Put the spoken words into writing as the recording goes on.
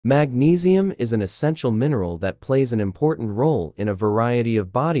Magnesium is an essential mineral that plays an important role in a variety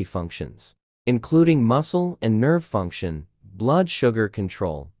of body functions, including muscle and nerve function, blood sugar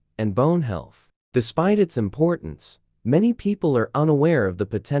control, and bone health. Despite its importance, many people are unaware of the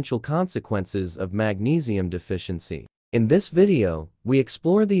potential consequences of magnesium deficiency. In this video, we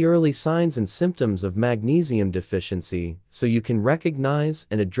explore the early signs and symptoms of magnesium deficiency so you can recognize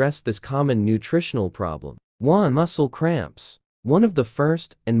and address this common nutritional problem. 1. Muscle cramps. One of the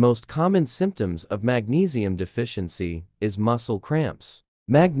first and most common symptoms of magnesium deficiency is muscle cramps.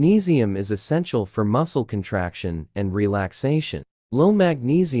 Magnesium is essential for muscle contraction and relaxation. Low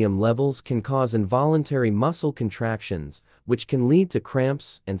magnesium levels can cause involuntary muscle contractions, which can lead to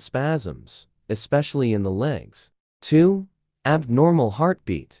cramps and spasms, especially in the legs. 2. Abnormal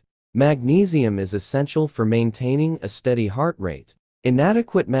heartbeat. Magnesium is essential for maintaining a steady heart rate.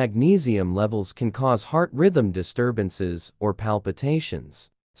 Inadequate magnesium levels can cause heart rhythm disturbances or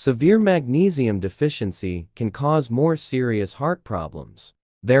palpitations. Severe magnesium deficiency can cause more serious heart problems.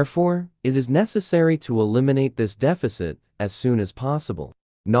 Therefore, it is necessary to eliminate this deficit as soon as possible.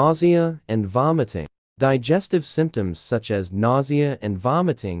 Nausea and vomiting. Digestive symptoms such as nausea and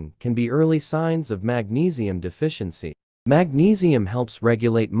vomiting can be early signs of magnesium deficiency. Magnesium helps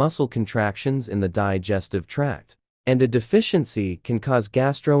regulate muscle contractions in the digestive tract, and a deficiency can cause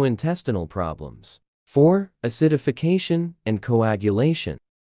gastrointestinal problems. 4. Acidification and coagulation.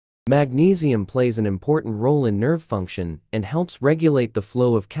 Magnesium plays an important role in nerve function and helps regulate the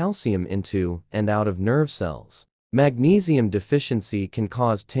flow of calcium into and out of nerve cells. Magnesium deficiency can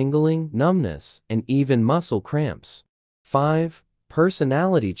cause tingling, numbness, and even muscle cramps. 5.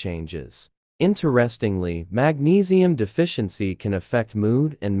 Personality changes. Interestingly, magnesium deficiency can affect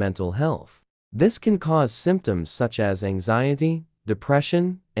mood and mental health. This can cause symptoms such as anxiety,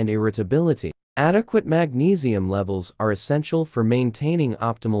 depression, and irritability. Adequate magnesium levels are essential for maintaining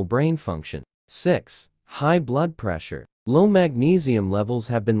optimal brain function. 6. High blood pressure. Low magnesium levels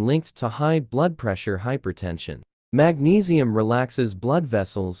have been linked to high blood pressure hypertension. Magnesium relaxes blood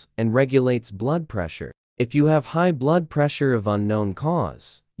vessels and regulates blood pressure. If you have high blood pressure of unknown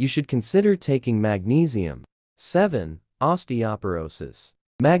cause, you should consider taking magnesium. 7. Osteoporosis.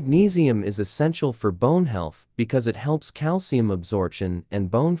 Magnesium is essential for bone health because it helps calcium absorption and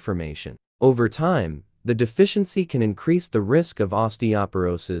bone formation. Over time, the deficiency can increase the risk of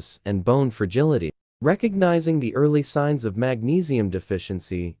osteoporosis and bone fragility. Recognizing the early signs of magnesium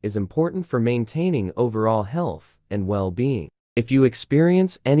deficiency is important for maintaining overall health and well-being. If you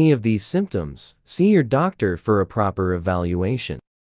experience any of these symptoms, see your doctor for a proper evaluation.